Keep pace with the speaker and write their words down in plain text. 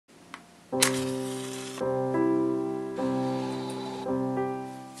Hello,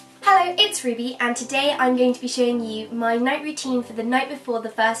 it's Ruby, and today I'm going to be showing you my night routine for the night before the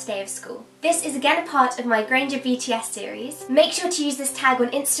first day of school. This is again a part of my Granger BTS series. Make sure to use this tag on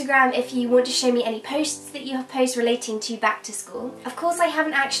Instagram if you want to show me any posts that you have posted relating to back to school. Of course, I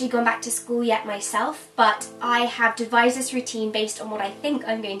haven't actually gone back to school yet myself, but I have devised this routine based on what I think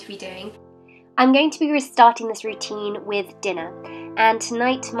I'm going to be doing. I'm going to be restarting this routine with dinner, and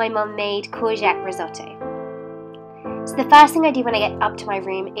tonight my mum made courgette risotto. So the first thing I do when I get up to my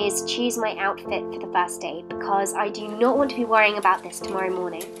room is choose my outfit for the first day, because I do not want to be worrying about this tomorrow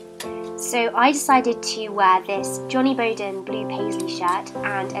morning. So I decided to wear this Johnny Bowden blue paisley shirt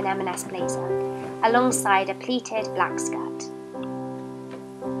and an M&S blazer, alongside a pleated black skirt.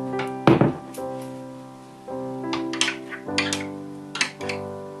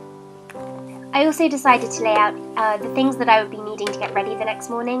 I also decided to lay out the things that I would be needing to get ready the next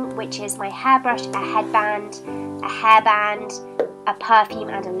morning, which is my hairbrush, a headband, a hairband, a perfume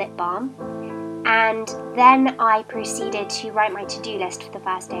and a lip balm. And then I proceeded to write my to-do list for the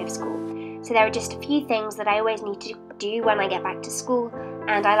first day of school. So there are just a few things that I always need to do when I get back to school,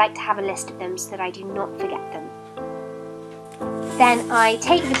 and I like to have a list of them so that I do not forget them. Then I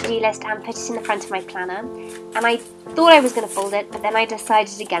take the to-do list and put it in the front of my planner, and I thought I was going to fold it, but then I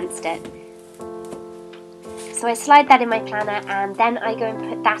decided against it. So I slide that in my planner, and then I go and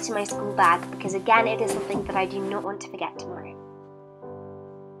put that in my school bag, because again it is something that I do not want to forget tomorrow.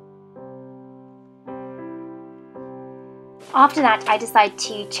 After that, I decide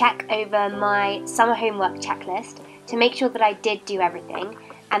to check over my summer homework checklist to make sure that I did do everything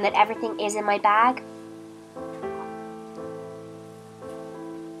and that everything is in my bag.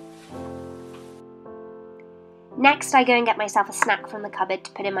 Next, I go and get myself a snack from the cupboard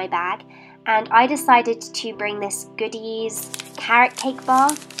to put in my bag, and I decided to bring this Goodies carrot cake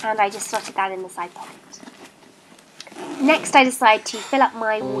bar, and I just slotted that in the side pocket. Next, I decide to fill up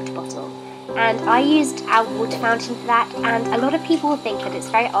my water bottle, and I used our water fountain for that, and a lot of people will think that it's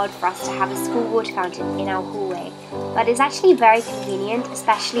very odd for us to have a school water fountain in our hallway, but it's actually very convenient,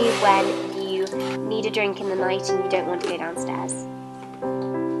 especially when you need a drink in the night and you don't want to go downstairs.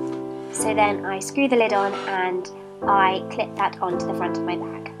 So then I screw the lid on and I clip that onto the front of my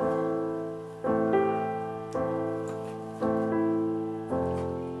bag.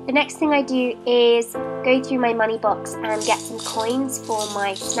 The next thing I do is go through my money box and get some coins for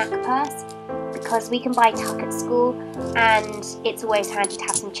my snack purse, because we can buy tuck at school and it's always handy to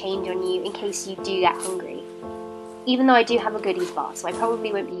have some change on you in case you do get hungry. Even though I do have a Goodies bar, so I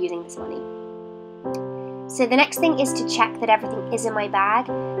probably won't be using this money. So the next thing is to check that everything is in my bag.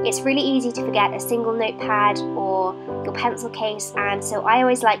 It's really easy to forget a single notepad or your pencil case, and so I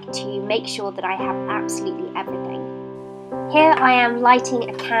always like to make sure that I have absolutely everything. Here I am lighting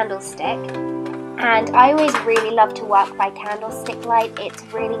a candlestick, and I always really love to work by candlestick light. It's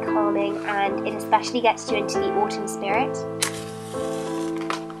really calming and it especially gets you into the autumn spirit.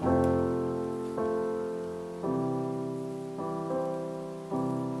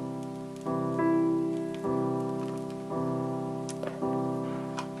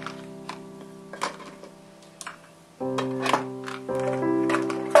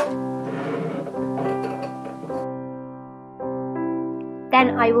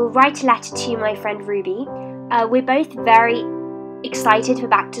 Then I will write a letter to my friend Ruby. We're both very excited for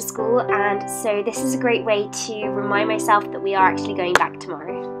back to school, and so this is a great way to remind myself that we are actually going back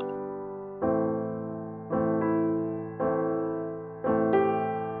tomorrow.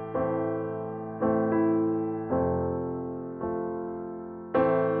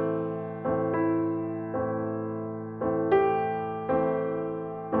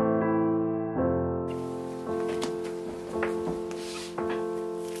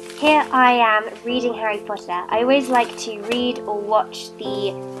 Here I am reading Harry Potter. I always like to read or watch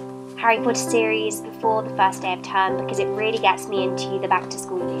the Harry Potter series before the first day of term, because it really gets me into the back to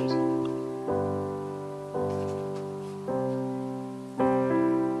school mood.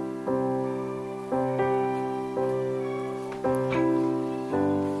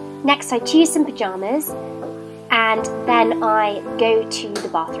 Next I choose some pyjamas, and then I go to the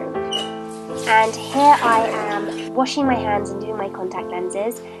bathroom. And here I am washing my hands and doing my contact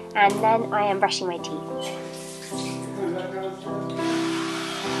lenses, and then I am brushing my teeth.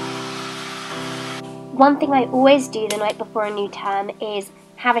 One thing I always do the night before a new term is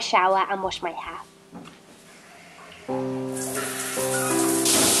have a shower and wash my hair.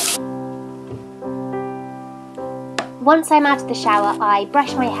 Once I'm out of the shower, I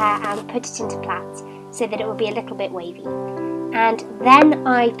brush my hair and put it into plaits so that it will be a little bit wavy. And then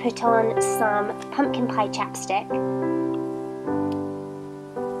I put on some pumpkin pie chapstick.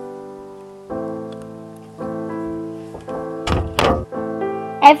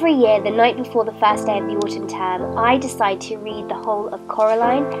 Every year, the night before the first day of the autumn term, I decide to read the whole of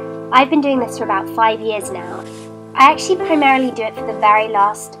Coraline. I've been doing this for about 5 years now. I actually primarily do it for the very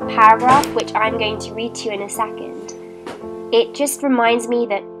last paragraph, which I'm going to read to you in a second. It just reminds me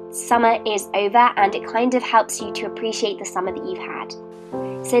that summer is over, and it kind of helps you to appreciate the summer that you've had.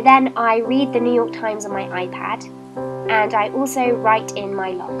 So then I read the New York Times on my iPad, and I also write in my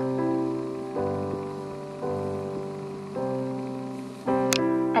log.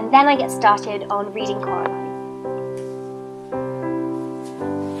 And then I get started on reading Coraline.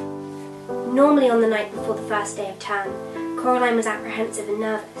 Normally on the night before the first day of term, Coraline was apprehensive and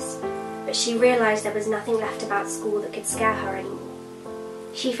nervous, but she realised there was nothing left about school that could scare her anymore.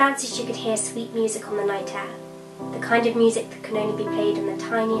 She fancied she could hear sweet music on the night air, the kind of music that can only be played on the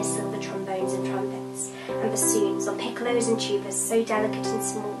tiniest silver trombones and trumpets, and bassoons on piccolos and tubas so delicate and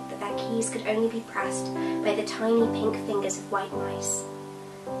small that their keys could only be pressed by the tiny pink fingers of white mice.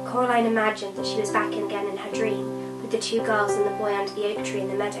 Coraline imagined that she was back again in her dream, with the 2 girls and the boy under the oak tree in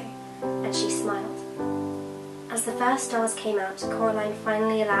the meadow, and she smiled. As the first stars came out, Coraline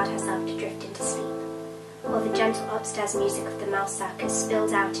finally allowed herself to drift into sleep, while the gentle upstairs music of the mouse circus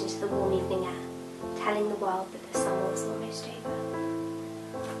spilled out into the warm evening air, telling the world that the summer was almost over.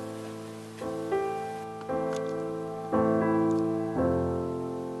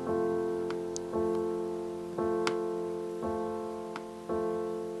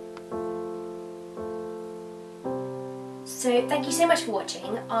 So thank you so much for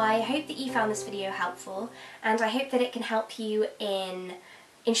watching. I hope that you found this video helpful, and I hope that it can help you in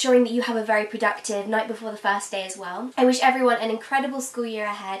ensuring that you have a very productive night before the first day as well. I wish everyone an incredible school year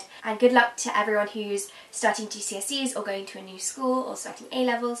ahead, and good luck to everyone who's starting GCSEs or going to a new school or starting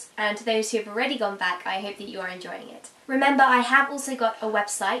A-levels, and to those who have already gone back, I hope that you are enjoying it. Remember, I have also got a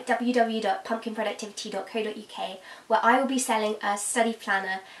website, www.pumpkinproductivity.co.uk, where I will be selling a study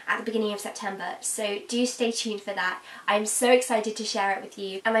planner at the beginning of September, so do stay tuned for that. I'm so excited to share it with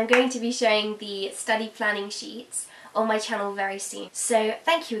you, and I'm going to be showing the study planning sheets on my channel very soon. So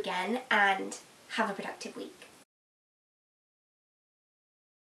thank you again, and have a productive week.